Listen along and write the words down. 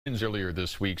Earlier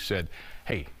this week said,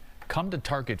 hey, come to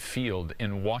Target Field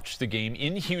and watch the game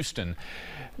in Houston.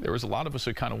 There was a lot of us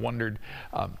who kind of wondered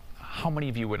how many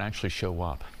of you would actually show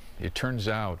up. It turns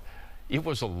out it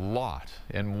was a lot,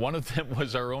 and one of them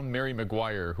was our own Mary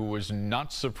McGuire, who was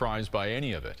not surprised by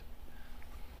any of it.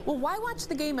 Well, why watch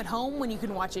the game at home when you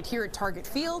can watch it here at Target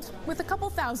Field with a couple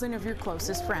thousand of your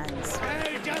closest friends?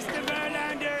 Hey, Justin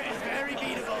Verlander is very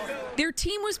beautiful. Their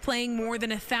team was playing more than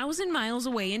 1,000 miles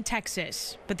away in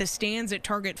Texas, but the stands at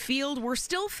Target Field were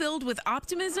still filled with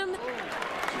optimism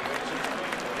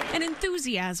and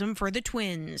enthusiasm for the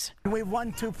Twins. We've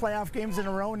won 2 playoff games in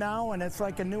a row now, and it's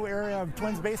like a new era of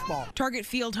Twins baseball. Target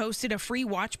Field hosted a free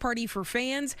watch party for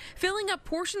fans, filling up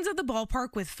portions of the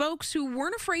ballpark with folks who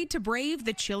weren't afraid to brave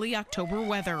the chilly October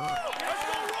weather.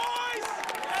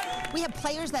 We have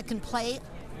players that can play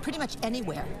pretty much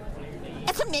anywhere.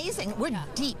 It's amazing. We're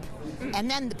deep. And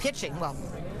then the pitching, well.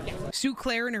 Sue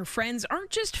Claire and her friends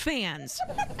aren't just fans.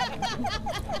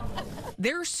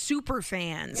 They're super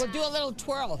fans. We'll do a little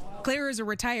twirl. Claire is a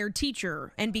retired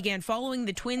teacher and began following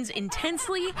the Twins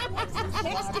intensely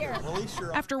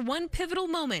after one pivotal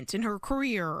moment in her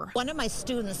career. One of my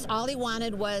students, all he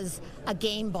wanted was a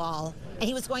game ball, and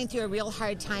he was going through a real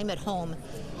hard time at home,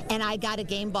 and I got a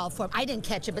game ball for him. I didn't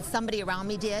catch it, but somebody around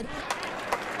me did.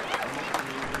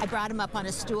 I brought him up on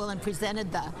a stool and presented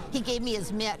he gave me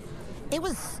his mitt. It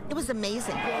was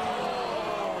amazing.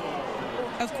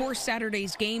 Of course,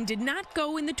 Saturday's game did not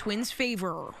go in the Twins'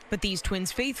 favor, but these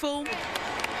Twins faithful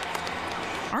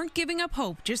aren't giving up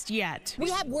hope just yet.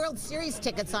 We have World Series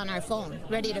tickets on our phone,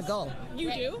 ready to go.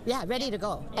 You do? Yeah, ready to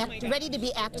go. Ready to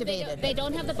be activated. They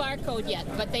don't have the barcode yet,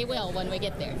 but they will when we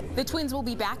get there. The Twins will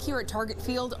be back here at Target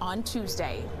Field on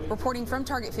Tuesday. Reporting from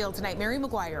Target Field tonight, Mary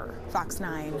McGuire, Fox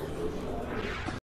 9.